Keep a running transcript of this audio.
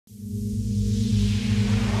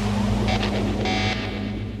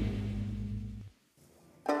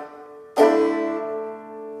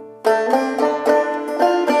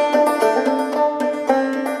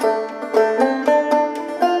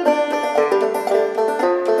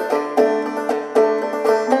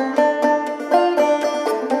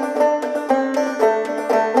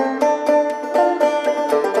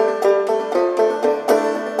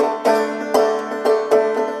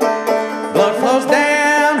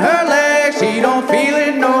don't feel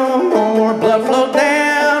it no more. Blood flows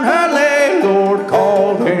down her leg, Lord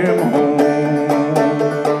called him home.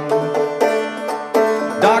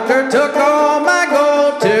 Doctor took all my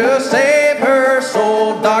gold to save her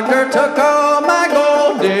soul. Doctor took all my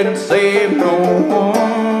gold, didn't save no one.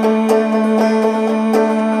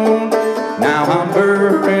 Now I'm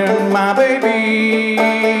burying my baby,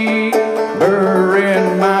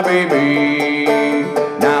 burying my baby.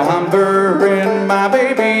 Now I'm burying my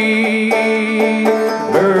baby,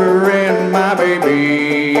 burying my baby.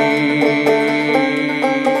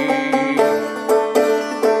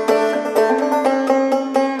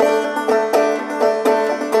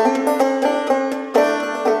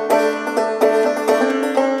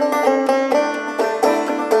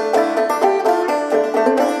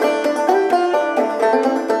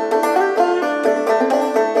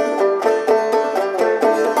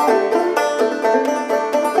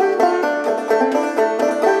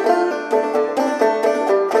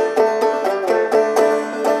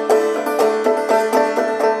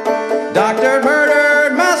 Doctor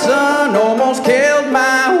murdered my son, almost killed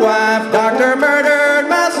my wife. Doctor murdered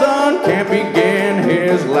my son, can't begin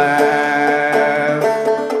his life.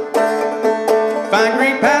 Find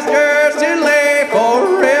green pastures to lay,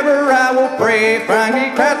 forever I will pray. Find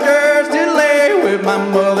green pastures to lay, with my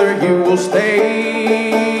mother you will stay.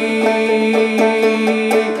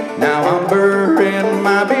 Now I'm burying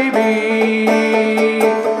my baby,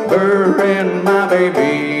 burying my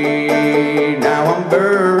baby. Now I'm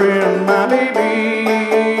burying my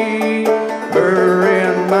baby,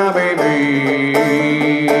 burying my baby.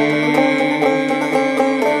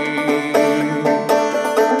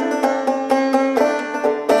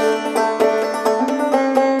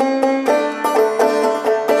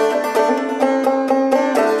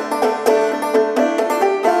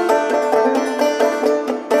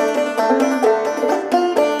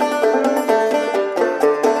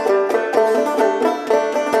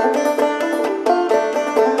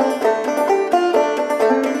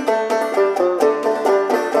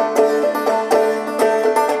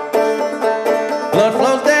 Blood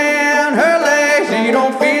flows down her leg, she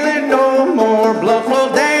don't feel it no more. Blood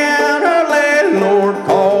flows down her leg, Lord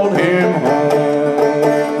called him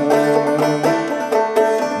home.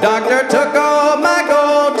 Doctor took all my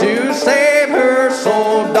gold to save her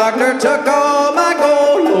soul. Doctor took all my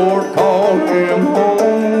gold, Lord called him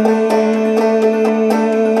home.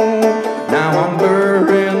 Now I'm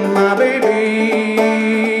burying my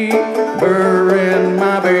baby, burying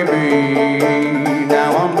my baby.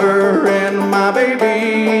 Now I'm burying my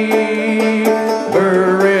baby,